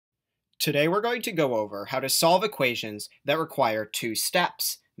Today we're going to go over how to solve equations that require two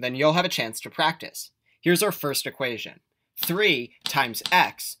steps. Then you'll have a chance to practice. Here's our first equation. 3 times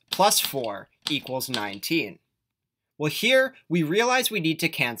x plus 4 equals 19. Well, here we realize we need to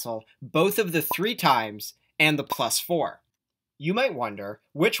cancel both of the 3 times and the plus 4. You might wonder,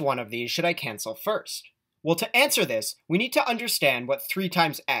 which one of these should I cancel first? Well, to answer this, we need to understand what 3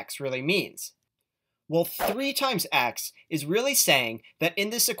 times x really means. Well, 3 times x is really saying that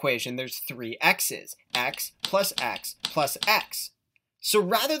in this equation there's 3 x's, x plus x plus x. So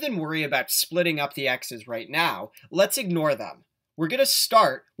rather than worry about splitting up the x's right now, let's ignore them. We're going to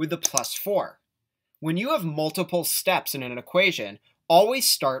start with the plus 4. When you have multiple steps in an equation, always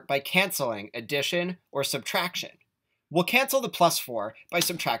start by canceling addition or subtraction. We'll cancel the plus 4 by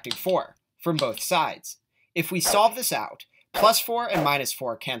subtracting 4 from both sides. If we solve this out, plus 4 and minus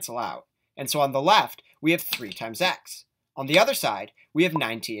 4 cancel out. And so on the left, we have 3 times x. On the other side, we have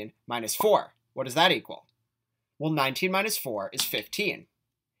 19 minus 4. What does that equal? Well, 19 minus 4 is 15.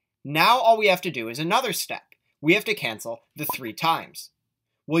 Now all we have to do is another step. We have to cancel the 3 times.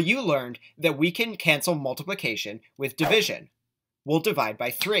 Well, you learned that we can cancel multiplication with division. We'll divide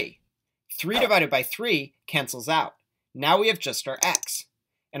by 3. 3 divided by 3 cancels out. Now we have just our x.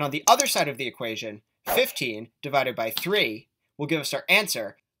 And on the other side of the equation, 15 divided by 3 will give us our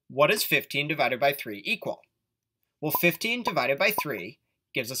answer. What does 15 divided by 3 equal? Well, 15 divided by 3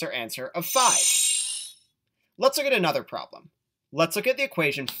 gives us our answer of 5. Let's look at another problem. Let's look at the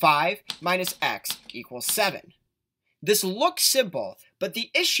equation 5 minus x equals 7. This looks simple, but the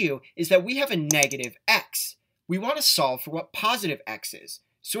issue is that we have a negative x. We want to solve for what positive x is,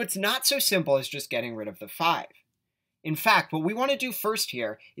 so it's not so simple as just getting rid of the 5. In fact, what we want to do first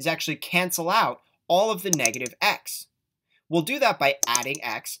here is actually cancel out all of the negative x. We'll do that by adding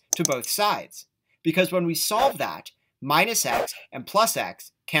x to both sides, because when we solve that, minus x and plus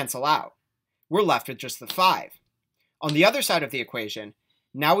x cancel out. We're left with just the 5. On the other side of the equation,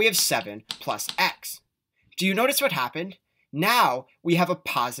 now we have 7 plus x. Do you notice what happened? Now we have a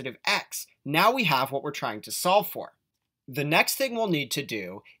positive x. Now we have what we're trying to solve for. The next thing we'll need to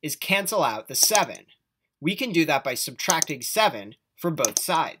do is cancel out the 7. We can do that by subtracting 7 from both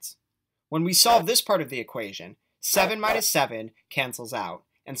sides. When we solve this part of the equation, 7 minus 7 cancels out,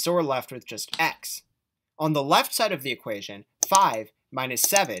 and so we're left with just x. On the left side of the equation, 5 minus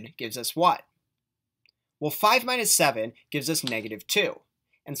 7 gives us what? Well, 5 minus 7 gives us negative 2,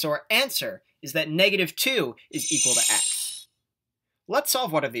 and so our answer is that negative 2 is equal to x. Let's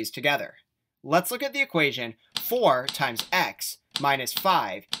solve one of these together. Let's look at the equation 4 times x minus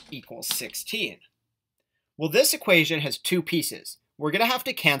 5 equals 16. Well, this equation has 2 pieces. We're going to have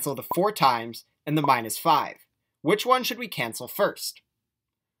to cancel the 4 times and the minus 5. Which one should we cancel first?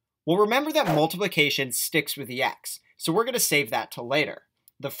 Well, remember that multiplication sticks with the x, so we're going to save that till later.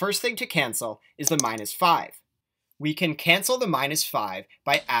 The first thing to cancel is the minus 5. We can cancel the minus 5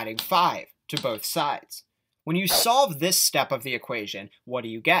 by adding 5 to both sides. When you solve this step of the equation, what do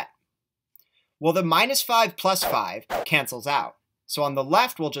you get? Well, the minus 5 plus 5 cancels out, so on the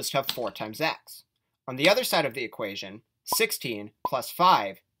left we'll just have 4 times x. On the other side of the equation, 16 plus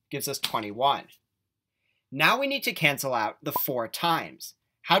 5 gives us 21. Now we need to cancel out the 4 times.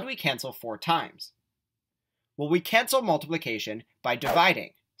 How do we cancel 4 times? Well, we cancel multiplication by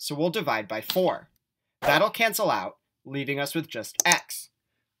dividing, so we'll divide by 4. That'll cancel out, leaving us with just x.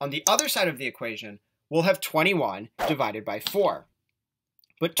 On the other side of the equation, we'll have 21 divided by 4.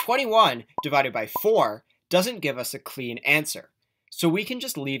 But 21 divided by 4 doesn't give us a clean answer, so we can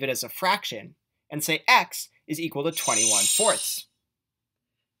just leave it as a fraction and say x is equal to 21 fourths.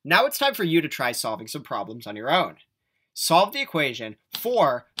 Now it's time for you to try solving some problems on your own. Solve the equation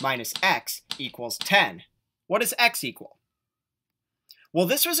 4 minus x equals 10. What does x equal? Well,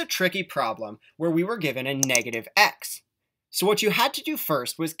 this was a tricky problem where we were given a negative x. So what you had to do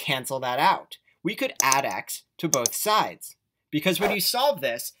first was cancel that out. We could add x to both sides, because when you solve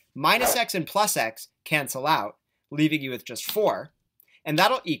this, minus x and plus x cancel out, leaving you with just 4, and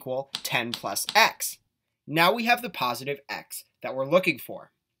that'll equal 10 plus x. Now we have the positive x that we're looking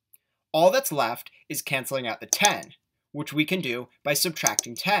for. All that's left is canceling out the 10, which we can do by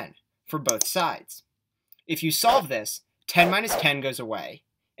subtracting 10 for both sides. If you solve this, 10 minus 10 goes away,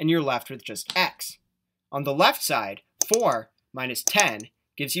 and you're left with just x. On the left side, 4 minus 10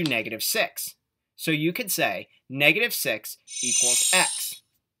 gives you negative 6. So you could say negative 6 equals x.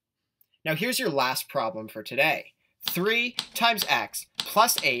 Now here's your last problem for today. 3 times x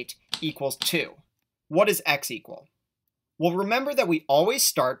plus 8 equals 2. What does x equal? Well, remember that we always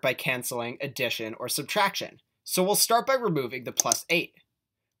start by canceling addition or subtraction, so we'll start by removing the plus 8.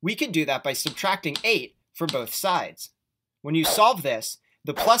 We can do that by subtracting 8 from both sides. When you solve this,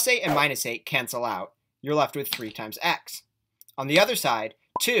 The plus 8 and minus 8 cancel out. You're left with 3 times x. On the other side,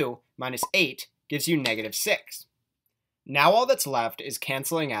 2 minus 8 gives you negative 6. Now all that's left is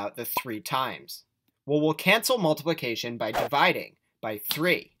canceling out the 3 times. Well, we'll cancel multiplication by dividing by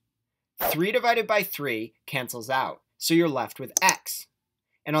 3. 3 divided by 3 cancels out, so you're left with x.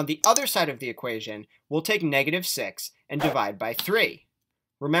 And on the other side of the equation, we'll take negative 6 and divide by 3.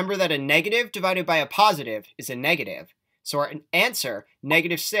 Remember that a negative divided by a positive is a negative, so our answer,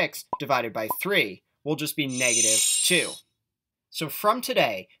 negative 6 divided by 3, will just be negative 2. So from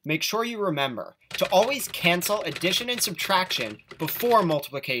today, make sure you remember to always cancel addition and subtraction before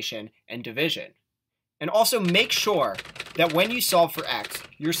multiplication and division. And also make sure that when you solve for x,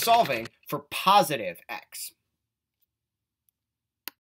 you're solving for positive x.